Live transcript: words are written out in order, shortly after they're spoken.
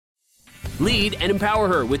Lead and Empower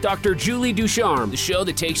Her with Dr. Julie Ducharme, the show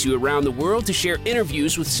that takes you around the world to share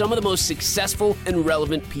interviews with some of the most successful and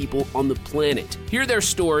relevant people on the planet. Hear their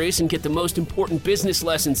stories and get the most important business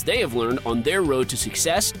lessons they have learned on their road to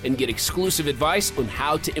success, and get exclusive advice on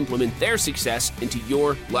how to implement their success into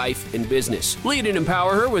your life and business. Lead and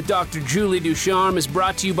Empower Her with Dr. Julie Ducharme is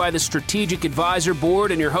brought to you by the Strategic Advisor Board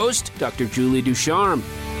and your host, Dr. Julie Ducharme.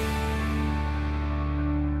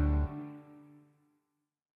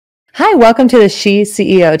 Hi, welcome to the She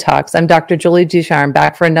CEO Talks. I'm Dr. Julie Ducharme,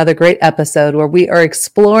 back for another great episode where we are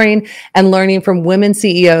exploring and learning from women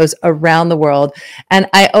CEOs around the world. And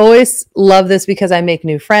I always love this because I make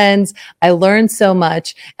new friends. I learn so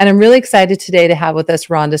much. And I'm really excited today to have with us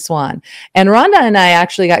Rhonda Swan. And Rhonda and I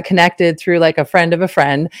actually got connected through like a friend of a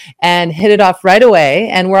friend and hit it off right away.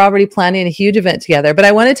 And we're already planning a huge event together. But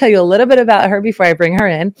I want to tell you a little bit about her before I bring her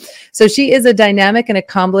in. So she is a dynamic and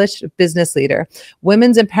accomplished business leader,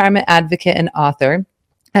 women's empowerment advocate, and author.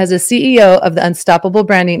 As a CEO of the Unstoppable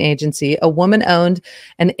Branding Agency, a woman-owned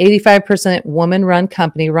and 85% woman-run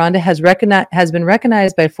company, Rhonda has been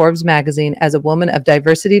recognized by Forbes magazine as a woman of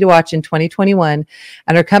diversity to watch in 2021,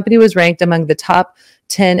 and her company was ranked among the top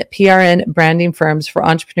 10 PRN branding firms for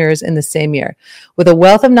entrepreneurs in the same year. With a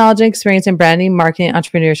wealth of knowledge and experience in branding, marketing, and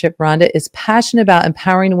entrepreneurship, Rhonda is passionate about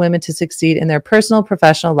empowering women to succeed in their personal and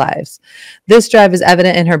professional lives. This drive is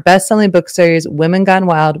evident in her best-selling book series, Women Gone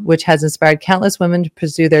Wild, which has inspired countless women to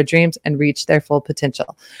pursue their dreams and reach their full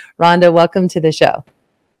potential. Rhonda, welcome to the show.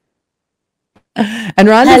 And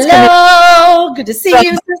Rhonda's hello, good to see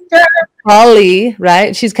you, sister. Bali,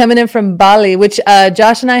 right? She's coming in from Bali, which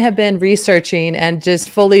Josh and I have been researching and just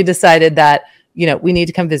fully decided that, you know, we need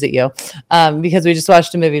to come visit you because we just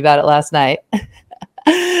watched a movie about it last night.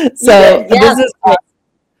 So yeah. This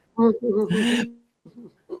is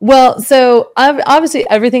well, so obviously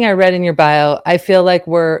everything I read in your bio, I feel like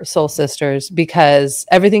we're soul sisters because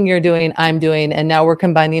everything you're doing, I'm doing, and now we're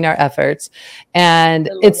combining our efforts. And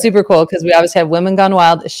it's super cool because we obviously have Women Gone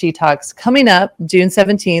Wild, She Talks coming up June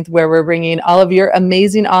 17th, where we're bringing all of your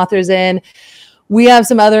amazing authors in. We have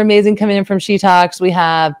some other amazing coming in from She Talks. We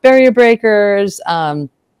have Barrier Breakers,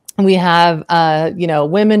 we have,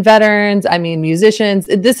 women veterans, musicians.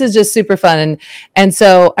 This is just super fun. And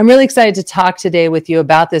so I'm really excited to talk today with you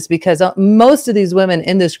about this because most of these women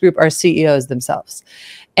in this group are CEOs themselves.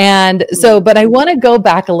 And so, but I want to go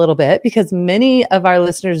back a little bit because many of our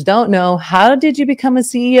listeners don't know, how did you become a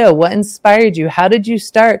CEO? What inspired you? How did you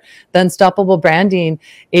start the Unstoppable Branding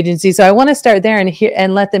Agency? So I want to start there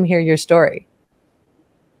and let them hear your story.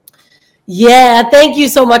 Yeah, thank you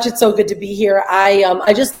so much. It's so good to be here.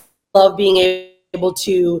 I just love being able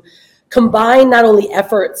to combine not only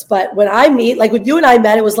efforts, but when I meet, like when you and I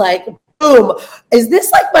met, it was like, boom, is this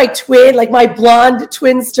like my twin, like my blonde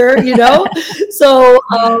twinster, you know? So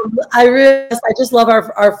I just love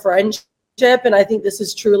our friendship. And I think this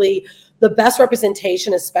is truly the best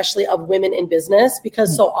representation, especially of women in business,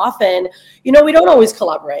 because so often, we don't always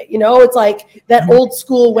collaborate. It's like that old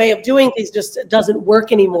school way of doing things just doesn't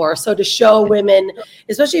work anymore. So to show women,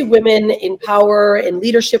 especially women in power and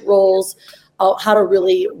leadership roles, how to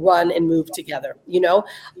really run and move together,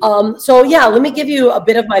 So yeah, let me give you a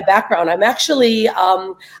bit of my background. I'm actually,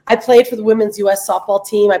 I played for the women's U.S. softball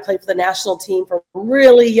team. I played for the national team from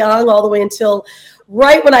really young all the way until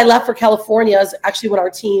right when I left for California is actually when our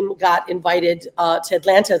team got invited to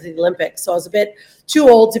Atlanta to the Olympics. So I was a bit too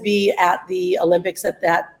old to be at the Olympics at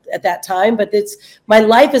that time, but my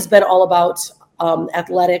life has been all about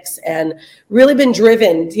athletics and really been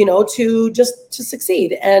driven, to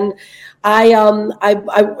succeed. And I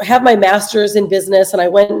have my master's in business, and I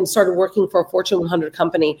went and started working for a Fortune 100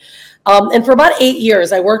 company. And for about 8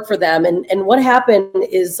 years, I worked for them. And what happened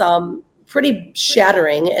is pretty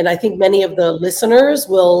shattering. And I think many of the listeners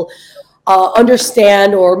will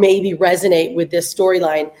understand or maybe resonate with this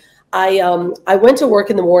storyline. I went to work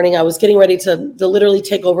in the morning. I was getting ready to literally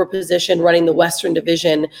take over a position running the Western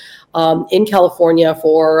Division in California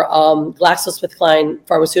for GlaxoSmithKline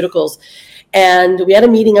Pharmaceuticals. And we had a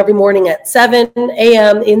meeting every morning at 7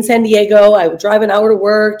 a.m. in San Diego. I would drive an hour to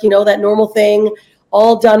work, that normal thing,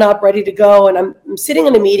 all done up, ready to go. And I'm sitting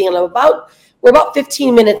in a meeting, and we're about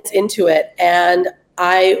 15 minutes into it. And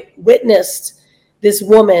I witnessed this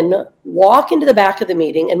woman walk into the back of the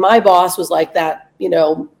meeting, and my boss was like that,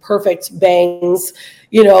 perfect bangs,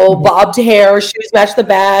 bobbed hair, shoes match the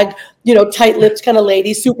bag, tight-lipped kind of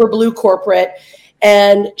lady, super blue corporate.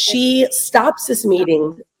 And she stops this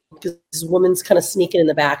meeting because this woman's kind of sneaking in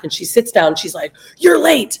the back, and she sits down. She's like, "You're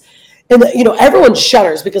late." And, everyone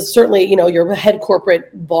shudders because certainly, you're a head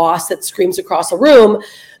corporate boss that screams across a room.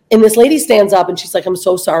 And this lady stands up and she's like, "I'm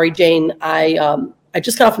so sorry, Jane. I I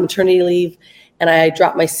just got off maternity leave, and I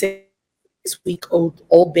dropped my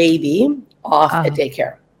 6-week-old baby off at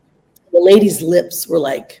daycare. The lady's lips were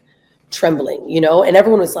like trembling, and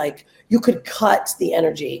everyone was like, you could cut the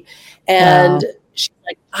energy. And she's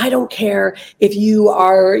like, I don't care if you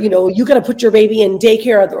are, you got to put your baby in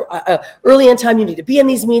daycare early in time. You need to be in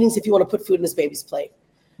these meetings if you want to put food in this baby's plate.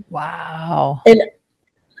 Wow. And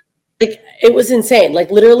like, it was insane.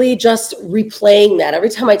 Like literally just replaying that. Every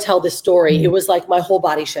time I tell this story, it was like my whole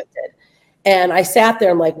body shifted. And I sat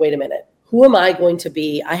there, I'm like, wait a minute, who am I going to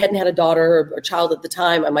be? I hadn't had a daughter or child at the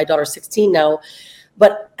time. My daughter's 16 now.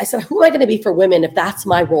 But I said, who am I going to be for women if that's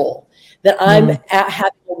my role? That I'm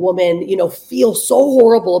having a woman, feel so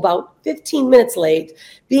horrible about 15 minutes late,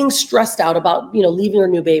 being stressed out about, leaving her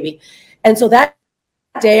new baby. And so that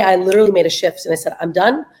day I literally made a shift and I said, I'm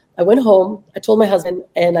done. I went home. I told my husband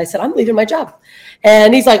and I said, I'm leaving my job.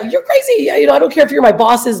 And he's like, you're crazy. I don't care if you're my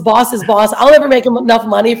boss's boss. I'll never make enough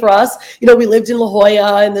money for us. We lived in La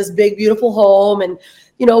Jolla in this big, beautiful home. And,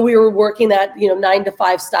 we were working that,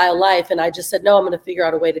 9-to-5 style life. And I just said, no, I'm going to figure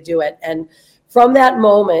out a way to do it. And from that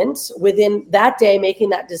moment, within that day,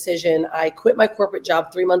 making that decision, I quit my corporate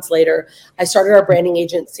job 3 months later. I started our branding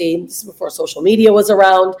agency. This is before social media was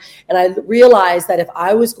around. And I realized that if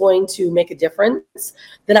I was going to make a difference,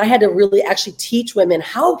 then I had to really actually teach women,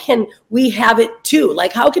 how can we have it too?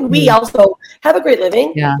 Like, how can we also have a great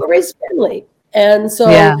living, but raise a family? And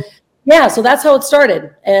so, so that's how it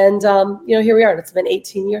started. And, here we are. It's been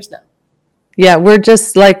 18 years now. Yeah, we're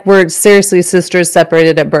seriously sisters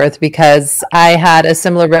separated at birth, because I had a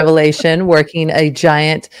similar revelation working a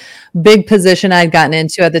giant, big position I'd gotten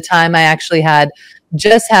into at the time. I actually had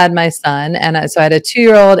just had my son. And so I had a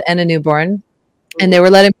 2-year-old and a newborn, and they were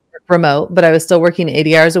letting me work remote, but I was still working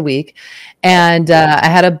 80 hours a week. And I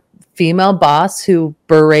had a female boss who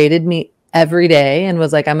berated me every day and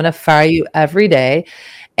was like, I'm going to fire you every day.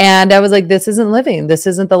 And I was like, this isn't living. This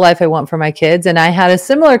isn't the life I want for my kids. And I had a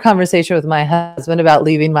similar conversation with my husband about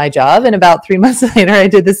leaving my job. And about 3 months later, I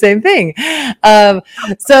did the same thing. And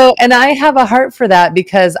I have a heart for that,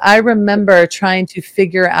 because I remember trying to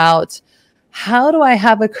figure out, how do I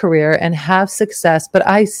have a career and have success, but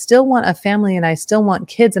I still want a family and I still want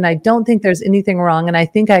kids. And I don't think there's anything wrong. And I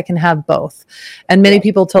think I can have both. And many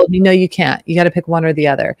people told me, no, you can't. You got to pick one or the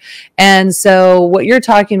other. And so what you're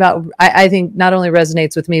talking about, I think not only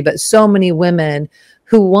resonates with me, but so many women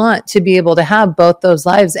who want to be able to have both those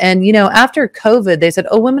lives. And, after COVID, they said,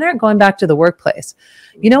 women aren't going back to the workplace.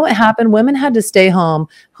 You know what happened? Women had to stay home,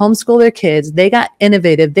 homeschool their kids. They got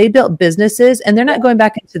innovative. They built businesses, and they're not going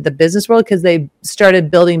back into the business world because they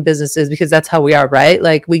started building businesses, because that's how we are, right?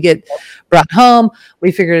 Like, we get brought home,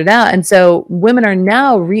 we figured it out. And so women are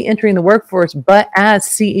now re-entering the workforce, but as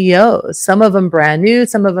CEOs, some of them brand new,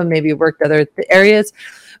 some of them maybe worked other areas.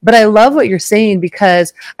 But I love what you're saying,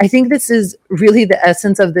 because I think this is really the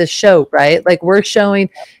essence of this show, right? Like, we're showing,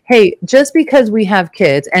 hey, just because we have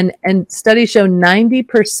kids, and studies show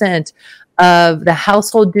 90% of the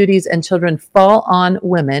household duties and children fall on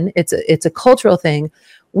women. It's a cultural thing.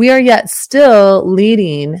 We are yet still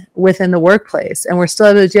leading within the workplace, and we're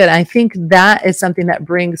still legit. I think that is something that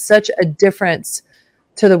brings such a difference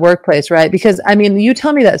to the workplace, right? Because you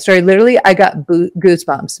tell me that story, literally, I got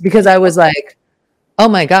goosebumps, because I was like, oh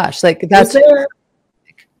my gosh, like that's, I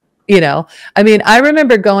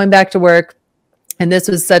remember going back to work, and this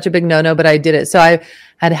was such a big no-no, but I did it. So I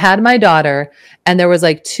had my daughter, and there was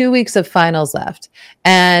like 2 weeks of finals left.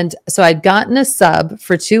 And so I'd gotten a sub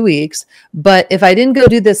for 2 weeks, but if I didn't go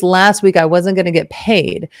do this last week, I wasn't going to get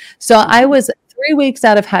paid. So I was 3 weeks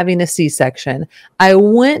out of having a C-section. I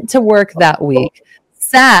went to work that week,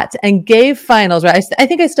 sat and gave finals, right? I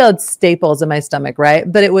think I still had staples in my stomach,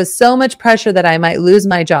 right? But it was so much pressure that I might lose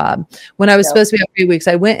my job. When I was supposed to be out 3 weeks,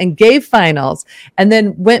 I went and gave finals, and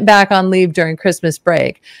then went back on leave during Christmas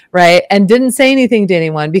break, right? And didn't say anything to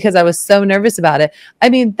anyone because I was so nervous about it.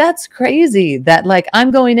 That's crazy that, like,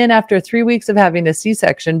 I'm going in after 3 weeks of having a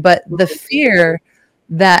C-section, but the fear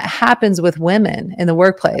that happens with women in the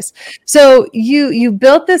workplace. So you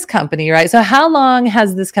built this company, right? So how long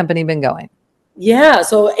has this company been going? Yeah,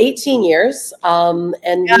 so 18 years. I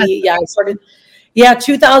started,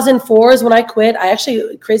 2004 is when I quit. I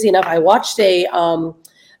actually, crazy enough, I watched an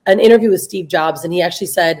interview with Steve Jobs, and he actually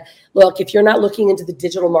said, look, if you're not looking into the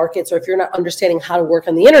digital markets, or if you're not understanding how to work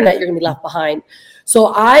on the internet, you're gonna be left behind.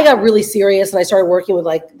 So I got really serious, and I started working with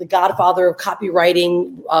like the godfather of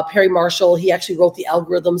copywriting, Perry Marshall. He actually wrote the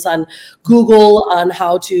algorithms on Google on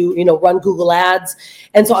how to, run Google ads.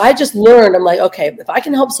 And so I just learned, I'm like, okay, if I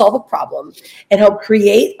can help solve a problem and help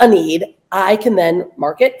create a need, I can then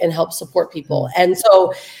market and help support people. And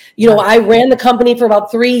so, I ran the company for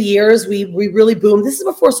about 3 years. We really boomed. This is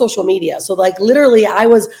before social media. So like literally I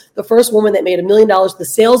was the first woman that made $1 million the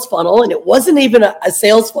sales funnel. And it wasn't even a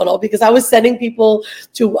sales funnel because I was sending people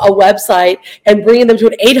to a website and bringing them to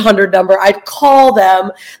an 800 number. I'd call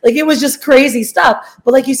them. Like it was just crazy stuff.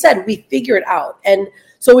 But like you said, we figure it out. And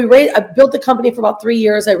so I built the company for about 3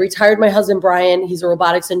 years. I retired my husband, Brian. He's a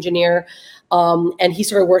robotics engineer. And he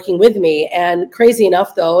started working with me. And crazy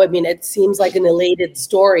enough, though, I mean, it seems like an elated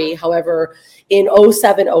story. However, in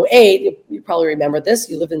 07, 08, you probably remember this,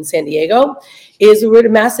 you live in San Diego, we were in a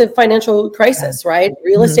massive financial crisis, right?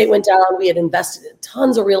 Real estate went down. We had invested in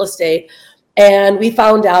tons of real estate. And we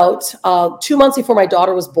found out 2 months before my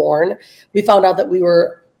daughter was born, we found out that we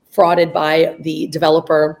were frauded by the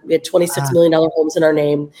developer. We had $26 million homes in our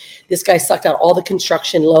name. This guy sucked out all the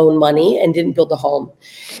construction loan money and didn't build the home.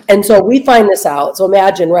 And so we find this out. So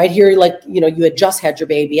imagine right here, like, you had just had your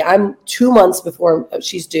baby. I'm 2 months before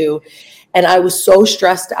she's due. And I was so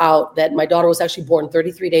stressed out that my daughter was actually born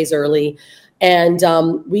 33 days early. And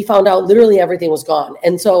we found out literally everything was gone.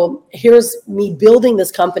 And so here's me building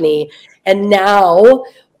this company. And now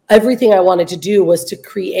everything I wanted to do was to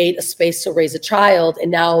create a space to raise a child.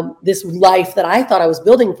 And now this life that I thought I was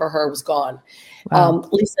building for her was gone. Wow.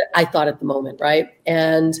 At least I thought at the moment, right?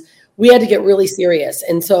 And we had to get really serious.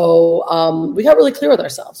 And so we got really clear with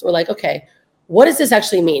ourselves. We're like, okay, what does this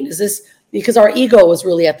actually mean? Is this because our ego was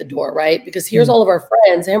really at the door, right? Because here's all of our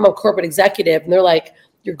friends, I'm a corporate executive, and they're like,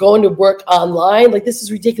 you're going to work online? Like, this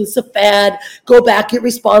is ridiculous. It's a fad. Go back, get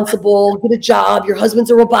responsible, get a job. Your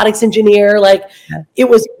husband's a robotics engineer. Like, it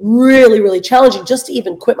was really, really challenging just to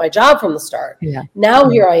even quit my job from the start. Yeah. Now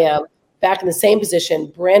here I am back in the same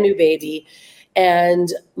position, brand new baby. And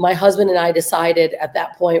my husband and I decided at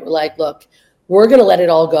that point, we're like, look, we're going to let it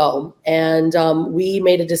all go. And we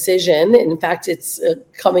made a decision. In fact, it's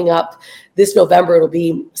coming up this November. It'll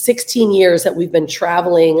be 16 years that we've been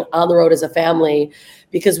traveling on the road as a family,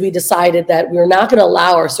 because we decided that we're not going to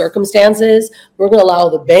allow our circumstances. We're going to allow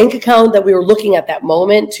the bank account that we were looking at that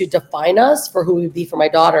moment to define us for who we'd be for my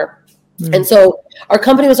daughter. Mm-hmm. And so our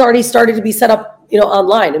company was already started to be set up,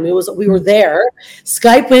 online. And we were there.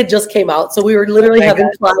 Skype had just came out. So we were literally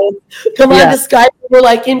having clients come on to Skype. We're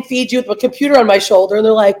like in Fiji with a computer on my shoulder. And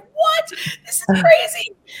they're like, what? This is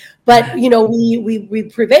crazy. But, we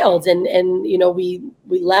prevailed and we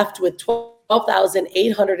left with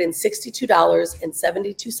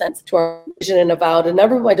 $12,862.72 to our vision and a vow to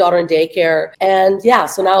never put my daughter in daycare. And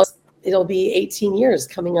so now it'll be 18 years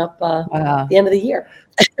coming up the end of the year.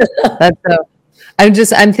 That's so.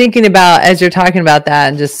 I'm thinking about, as you're talking about that,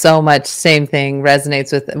 and just so much same thing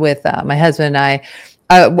resonates with my husband and I.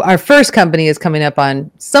 Our first company is coming up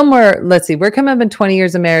on somewhere, let's see, we're coming up in 20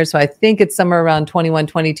 years of marriage. So I think it's somewhere around 21,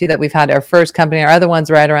 22 that we've had our first company. Our other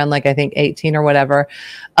one's right around I think 18 or whatever.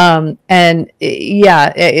 As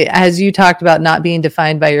you talked about not being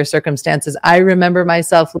defined by your circumstances, I remember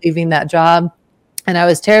myself leaving that job and I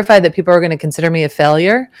was terrified that people were going to consider me a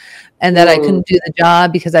failure and that I couldn't do the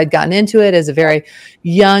job because I'd gotten into it as a very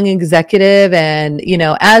young executive. And,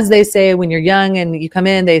 as they say, when you're young and you come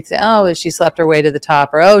in, they say, oh, she slept her way to the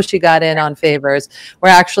top, or, oh, she got in on favors, or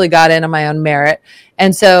actually got in on my own merit.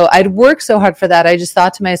 And so I'd worked so hard for that. I just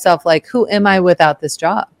thought to myself, like, who am I without this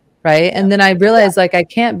job? Right. And then I realized I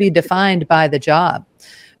can't be defined by the job,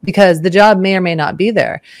 because the job may or may not be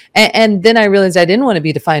there. And then I realized I didn't want to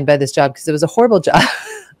be defined by this job because it was a horrible job.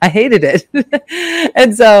 I hated it.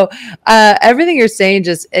 And so everything you're saying,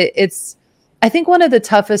 it's, I think one of the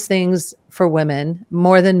toughest things for women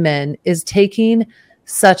more than men is taking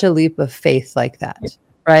such a leap of faith like that.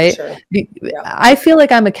 Right. Sure. I feel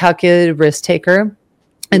like I'm a calculated risk taker.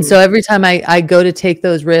 And so every time I go to take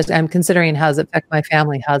those risks, I'm considering, how does it affect my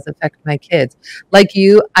family? How does it affect my kids? Like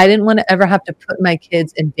you, I didn't want to ever have to put my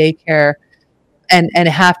kids in daycare and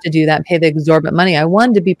have to do that, pay the exorbitant money. I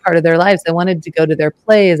wanted to be part of their lives. I wanted to go to their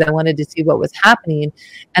plays. I wanted to see what was happening.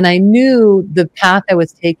 And I knew the path I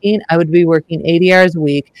was taking, I would be working 80 hours a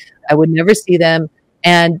week. I would never see them.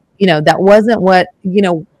 And, that wasn't what,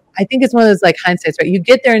 I think it's one of those hindsights, right? You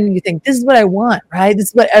get there and you think, this is what I want, right? This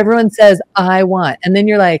is what everyone says I want. And then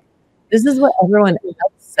you're like, this is what everyone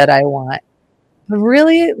else said I want. But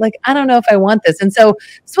really, I don't know if I want this. And so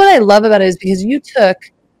that's what I love about it, is because you took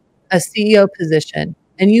a CEO position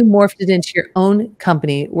and you morphed it into your own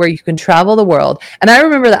company where you can travel the world. And I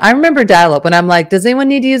remember that. I remember dial-up when I'm like, does anyone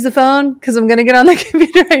need to use the phone? Because I'm going to get on the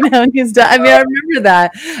computer right now and use I remember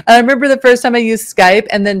that. I remember the first time I used Skype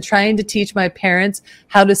and then trying to teach my parents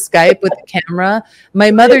how to Skype with the camera. My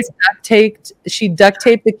mother duct taped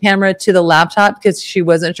the camera to the laptop because she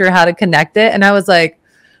wasn't sure how to connect it. And I was like,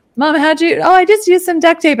 Mom, I just used some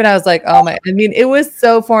duct tape. And I was like, oh my, I mean, it was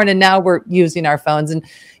so foreign. And now we're using our phones, and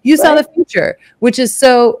you saw the future, which is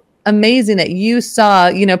so amazing that you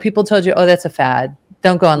saw, people told you, oh, that's a fad.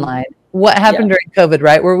 Don't go online. What happened during COVID,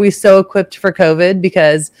 right? Were we so equipped for COVID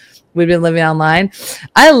because we've been living online?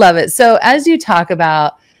 I love it. So as you talk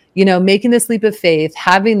about, making this leap of faith,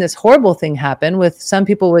 having this horrible thing happen with some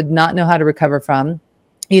people would not know how to recover from,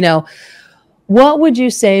 what would you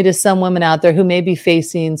say to some women out there who may be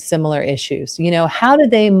facing similar issues? How did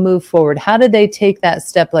they move forward? How did they take that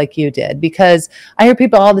step like you did? Because I hear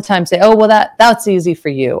people all the time say, oh, well, that's easy for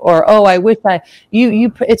you. Or, oh, I wish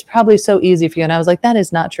it's probably so easy for you. And I was like, that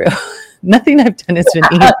is not true. Nothing I've done has been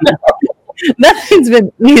easy. Nothing's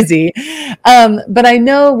been easy. But I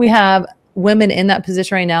know we have women in that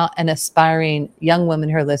position right now and aspiring young women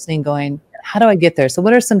who are listening going, how do I get there? So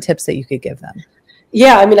what are some tips that you could give them?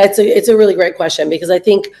 Yeah, I mean, it's a really great question, because I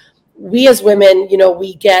think we as women,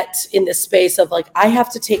 we get in this space of like, I have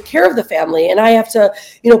to take care of the family and I have to,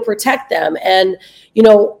 protect them. And,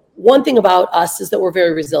 one thing about us is that we're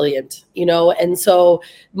very resilient, and so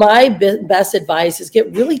my best advice is get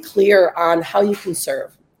really clear on how you can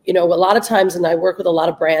serve. A lot of times, and I work with a lot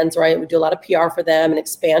of brands, right? We do a lot of PR for them and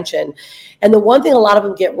expansion. And the one thing a lot of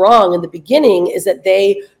them get wrong in the beginning is that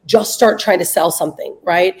they just start trying to sell something,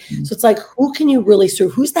 right? Mm-hmm. So it's like, who can you really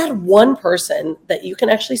serve? Who's that one person that you can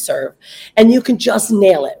actually serve and you can just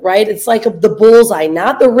nail it, right? It's like the bullseye,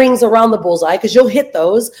 not the rings around the bullseye, because you'll hit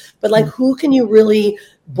those, but like, who can you really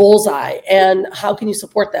bullseye and how can you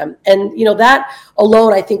support them? And, that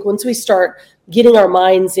alone, I think once we start getting our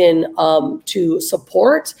minds in to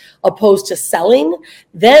support opposed to selling,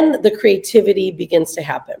 then the creativity begins to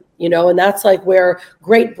happen, and that's like where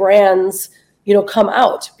great brands, come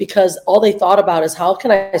out, because all they thought about is how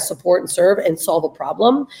can I support and serve and solve a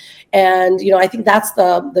problem. And, I think that's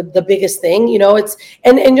the biggest thing, it's,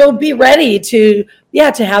 and you'll be ready to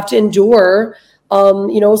have to endure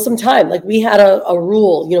some time. Like we had a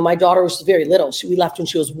rule, my daughter was very little. We left when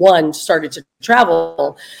she was 1, started to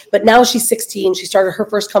travel, but now she's 16. She started her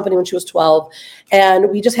first company when she was 12. And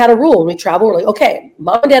we just had a rule when we travel. We're like, okay,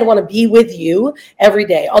 mom and dad want to be with you every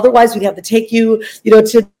day. Otherwise we'd have to take you,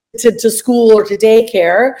 to school or to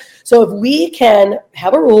daycare. So if we can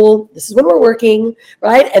have a rule, this is when we're working,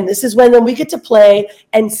 right? And this is when then we get to play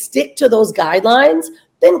and stick to those guidelines,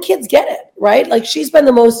 then kids get it, right? Like she's been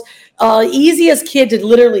the most easiest kid to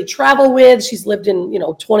literally travel with. She's lived in,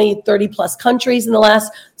 20, 30 plus countries in the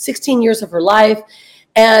last 16 years of her life.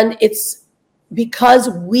 And it's because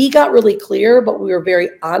we got really clear, but we were very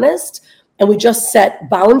honest. And we just set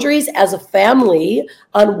boundaries as a family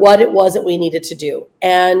on what it was that we needed to do.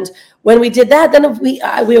 And when we did that, then we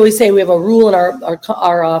always say we have a rule in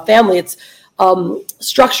our family. It's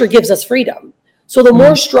structure gives us freedom. So the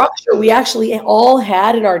more structure we actually all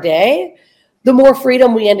had in our day, the more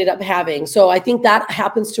freedom we ended up having. So I think that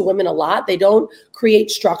happens to women a lot. They don't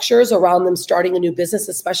create structures around them starting a new business,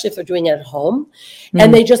 especially if they're doing it at home.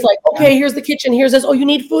 And they just like, okay, here's the kitchen. Here's this. Oh, you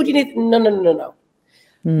need food. No.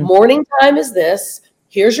 Morning time is this.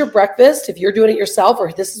 Here's your breakfast. If you're doing it yourself,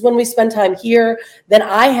 or this is when we spend time here, then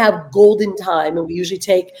I have golden time. And we usually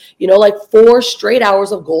take, like 4 straight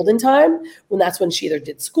hours of golden time, when that's when she either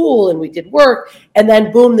did school and we did work. And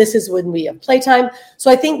then boom, this is when we have playtime.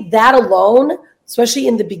 So I think that alone, especially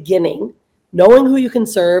in the beginning, knowing who you can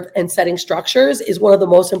serve and setting structures is one of the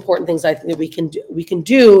most important things I think that we can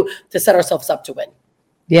do to set ourselves up to win.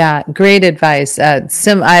 Yeah, great advice. I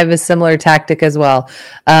have a similar tactic as well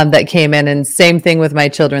that came in, and same thing with my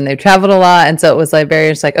children. They've traveled a lot, and so it was like very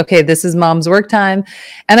just like, okay, this is mom's work time.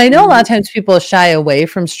 And I know a lot of times people shy away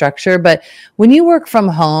from structure, but when you work from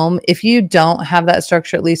home, if you don't have that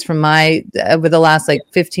structure, at least from over the last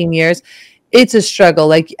 15 years, it's a struggle.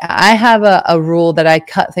 Like I have a rule that I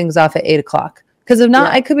cut things off at 8:00. Because if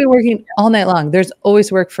not, I could be working all night long. There's always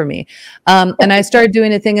work for me. And I started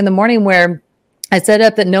doing a thing in the morning where I set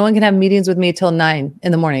up that no one can have meetings with me till 9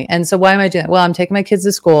 in the morning. And so why am I doing that? Well, I'm taking my kids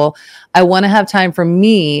to school. I want to have time for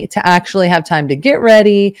me to actually have time to get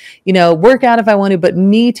ready, work out if I want to, but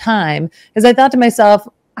me time. Because I thought to myself,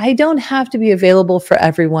 I don't have to be available for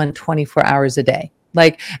everyone 24 hours a day.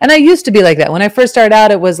 And I used to be like that. When I first started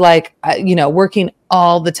out, it was like, working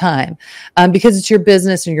all the time because it's your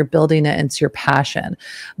business and you're building it and it's your passion.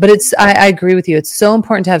 But I agree with you. It's so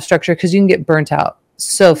important to have structure because you can get burnt out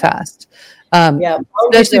so fast.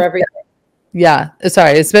 Boundaries are everything.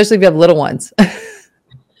 Especially if you have little ones.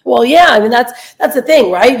 Well, yeah, I mean, that's the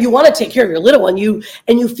thing, right? You want to take care of your little one,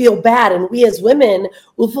 and you feel bad. And we as women,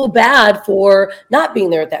 will feel bad for not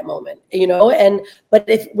being there at that moment, but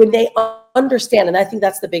when they understand, and I think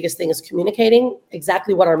that's the biggest thing, is communicating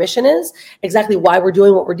exactly what our mission is, exactly why we're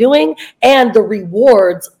doing what we're doing, and the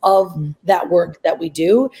rewards of that work that we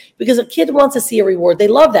do. Because a kid wants to see a reward. They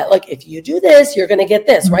love that. Like, if you do this, you're going to get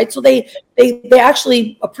this, right? So they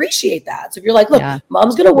actually appreciate that. So if you're like, look,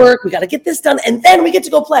 mom's going to work, we got to get this done, and then we get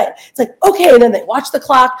to go play. It's like, okay. And then they watch the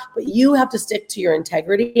clock, but you have to stick to your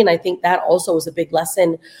integrity. And I think that also is a big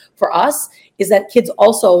lesson for us, is that kids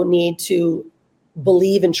also need to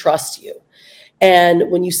believe and trust you.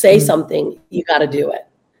 And when you say something, you got to do it.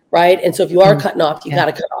 Right. And so if you are cutting off, you got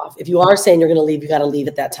to cut off. If you are saying you're going to leave, you got to leave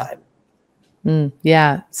at that time.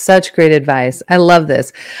 Yeah, such great advice. I love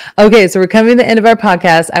this. Okay, so we're coming to the end of our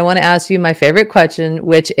podcast. I want to ask you my favorite question,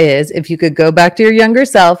 which is, if you could go back to your younger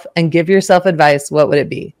self and give yourself advice, what would it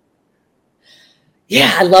be?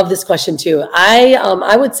 Yeah, I love this question too.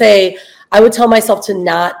 I would say I would tell myself to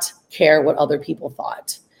not care what other people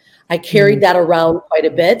thought. I carried that around quite a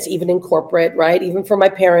bit, even in corporate, right? Even for my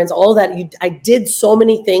parents, all of that. I did so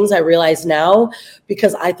many things, I realize now,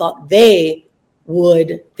 because I thought they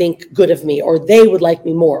would think good of me, or they would like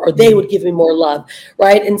me more, or they would give me more love,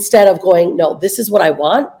 right? Instead of going, no, this is what I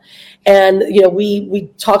want. And, we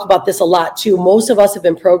talk about this a lot too. Most of us have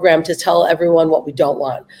been programmed to tell everyone what we don't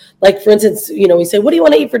want. Like, for instance, we say, what do you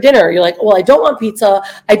want to eat for dinner? You're like, well, I don't want pizza.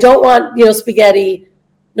 I don't want, spaghetti.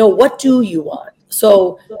 No, what do you want?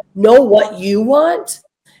 So know what you want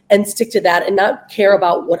and stick to that, and not care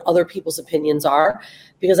about what other people's opinions are,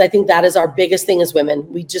 because I think that is our biggest thing as women.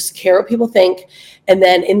 We just care what people think. And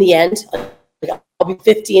then in the end, I'll be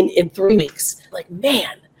 50 in 3 weeks. Like,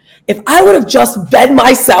 man, if I would have just been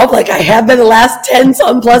myself, like I have been the last 10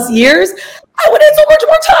 some plus years, I would have so much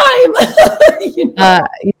more time.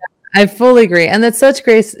 Yeah, I fully agree. And that's such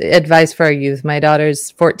great advice for our youth. My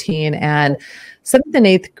daughter's 14, and 7th and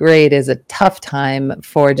 8th grade is a tough time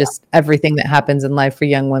for just everything that happens in life for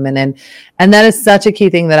young women. And that is such a key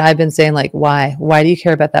thing that I've been saying, like, why do you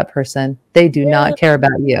care about that person? They do not care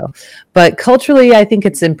about you. But culturally, I think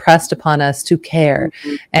it's impressed upon us to care.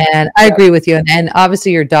 And I agree with you. And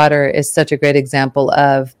obviously your daughter is such a great example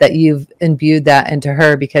of that. You've imbued that into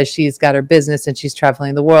her, because she's got her business and she's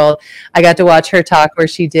traveling the world. I got to watch her talk where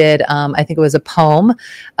she did, I think it was a poem.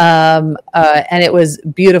 And it was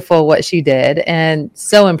beautiful what she did, and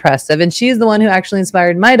so impressive. And she's the one who actually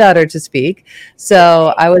inspired my daughter to speak.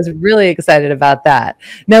 So I was really excited about that.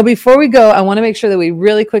 Now, before we go, I want to make sure that we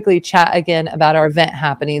really quickly chat again about our event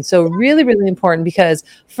happening. So really, really important, because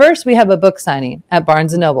first we have a book signing at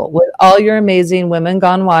Barnes & Noble with all your amazing Women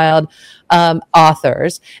Gone Wild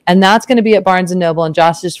authors. And that's going to be at Barnes & Noble. And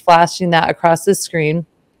Josh is flashing that across the screen.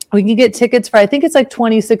 We can get tickets for, I think it's like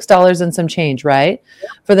 $26 and some change, right?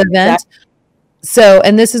 For the event. Exactly. So,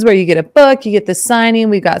 and this is where you get a book, you get the signing.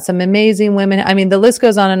 We've got some amazing women. I mean, the list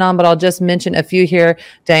goes on and on, but I'll just mention a few here.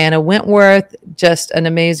 Diana Wentworth, just an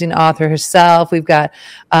amazing author herself. We've got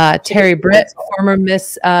Terry Britt, former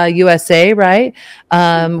Miss USA, right?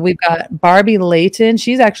 We've got Barbie Layton.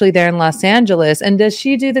 She's actually there in Los Angeles. And does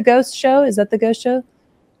she do the Ghost Show? Is that the Ghost Show?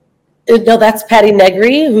 No, that's Patty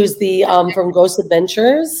Negri, who's the from Ghost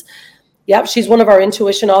Adventures. Yep, she's one of our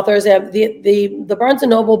intuition authors. The Barnes &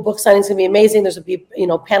 Noble book signing is going to be amazing. There's going to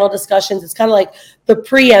be, panel discussions. It's kind of like the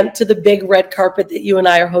preempt to the big red carpet that you and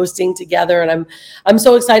I are hosting together. And I'm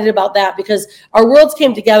so excited about that, because our worlds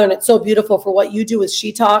came together, and it's so beautiful for what you do with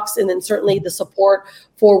She Talks, and then certainly the support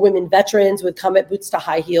for women veterans with Combat Boots to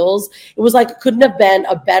High Heels. It was like, it couldn't have been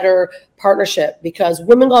a better partnership, because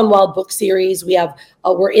Women Gone Wild book series,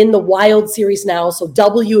 we're in the Wild series now. So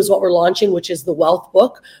W is what we're launching, which is the wealth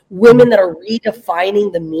book, women that are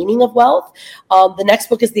redefining the meaning of wealth. The next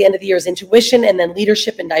book is the end of the year is Intuition, and then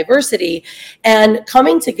Leadership and Diversity. And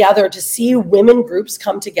coming together to see women groups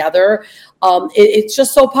come together, it's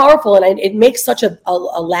just so powerful. And it makes such a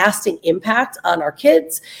lasting impact on our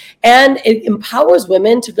kids, and it empowers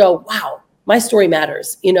women to go, wow, my story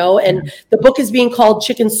matters, and the book is being called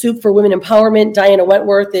Chicken Soup for Women Empowerment. Diana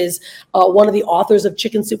Wentworth is one of the authors of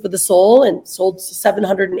Chicken Soup for the Soul, and sold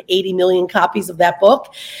 780 million copies of that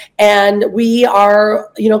book. And we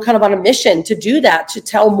are, kind of on a mission to do that, to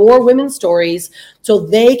tell more women's stories so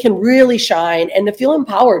they can really shine and to feel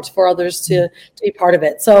empowered for others to be part of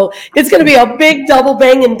it. So it's going to be a big double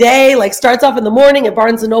banging day, like starts off in the morning at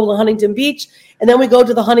Barnes & Noble in Huntington Beach. And then we go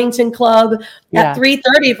to the Huntington Club at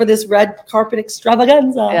 3:30 for this red carpet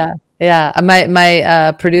extravaganza. Yeah.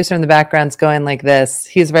 My producer in the background's going like this.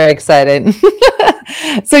 He's very excited.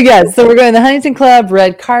 So we're going to the Huntington Club,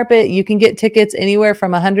 red carpet. You can get tickets anywhere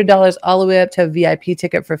from $100 all the way up to a VIP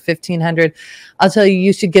ticket for $1,500. I'll tell you,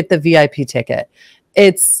 you should get the VIP ticket.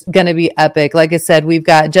 it's going to be epic. Like I said, we've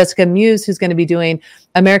got Jessica Muse, who's going to be doing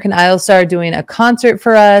American Idol star, doing a concert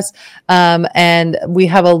for us. And we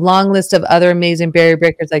have a long list of other amazing barrier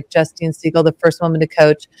breakers like Justine Siegel, the first woman to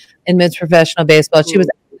coach in men's professional baseball. She was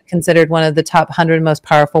considered one of the top 100 most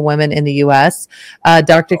powerful women in the U.S.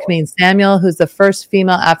 Dr. Kameen Samuel, who's the first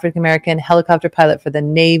female African-American helicopter pilot for the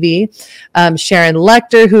Navy. Sharon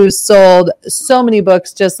Lecter, who's sold so many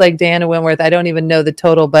books, just like Diana Winworth. I don't even know the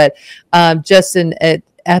total, but just an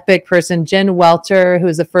epic person. Jen Welter, who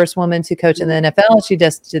was the first woman to coach in the NFL. She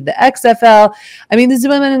just did the XFL. I mean, these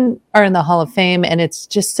women are in the Hall of Fame, and it's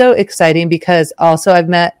just so exciting because also I've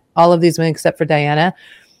met all of these women except for Diana,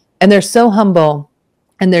 and they're so humble.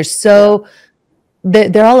 And they're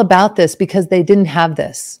all about this because they didn't have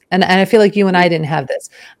this. And I feel like you and I didn't have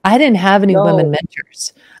this. I didn't have any women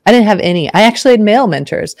mentors. I didn't have any. I actually had male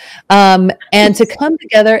mentors. And to come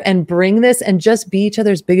together and bring this and just be each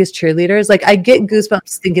other's biggest cheerleaders, like I get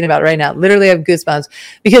goosebumps thinking about it right now. Literally I have goosebumps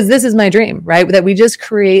because this is my dream, right? That we just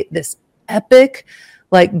create this epic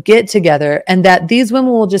like get together and that these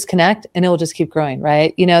women will just connect and it will just keep growing,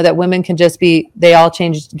 right? You know, that women can just they all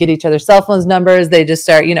get each other's cell phones numbers. They just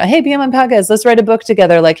start, hey, be on my podcast. Let's write a book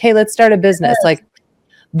together. Like, hey, let's start a business. Yes. Like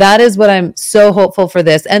that is what I'm so hopeful for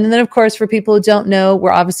this. And then, of course, for people who don't know,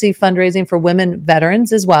 we're obviously fundraising for women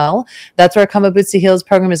veterans as well. That's what our Come Up Boots to Heels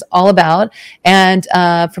program is all about. And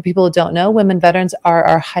for people who don't know, women veterans are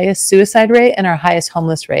our highest suicide rate and our highest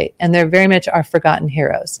homeless rate. And they're very much our forgotten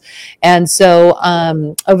heroes. And so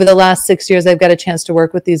over the last 6 years, I've got a chance to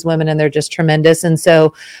work with these women and they're just tremendous. And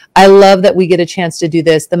so I love that we get a chance to do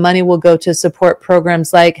this. The money will go to support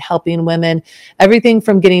programs like helping women, everything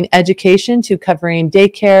from getting education to covering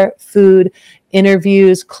daycare, food,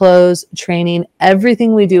 interviews, clothes, training,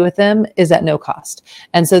 everything we do with them is at no cost.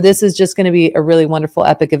 And so this is just going to be a really wonderful,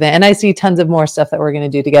 epic event. And I see tons of more stuff that we're going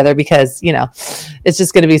to do together because, it's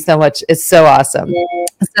just going to be so much. It's so awesome.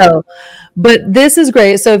 So, but this is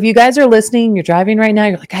great. So if you guys are listening, you're driving right now,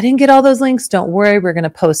 you're like, I didn't get all those links. Don't worry. We're going to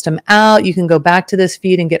post them out. You can go back to this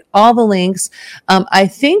feed and get all the links. I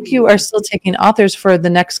think you are still taking authors for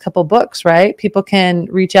the next couple books, right? People can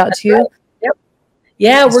reach out to you.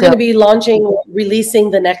 Yeah, we're going to be releasing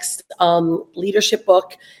the next leadership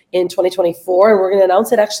book in 2024, and we're going to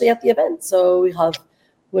announce it actually at the event. So we have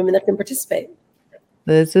women that can participate.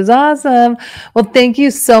 This is awesome. Well, thank you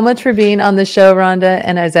so much for being on the show, Rhonda.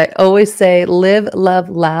 And as I always say, live, love,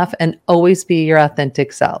 laugh, and always be your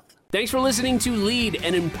authentic self. Thanks for listening to Lead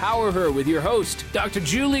and Empower Her with your host, Dr.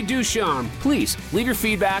 Julie Ducharme. Please leave your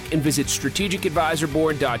feedback and visit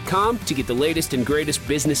strategicadvisorboard.com to get the latest and greatest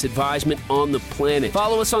business advisement on the planet.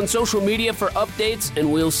 Follow us on social media for updates,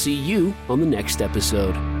 and we'll see you on the next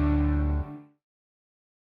episode.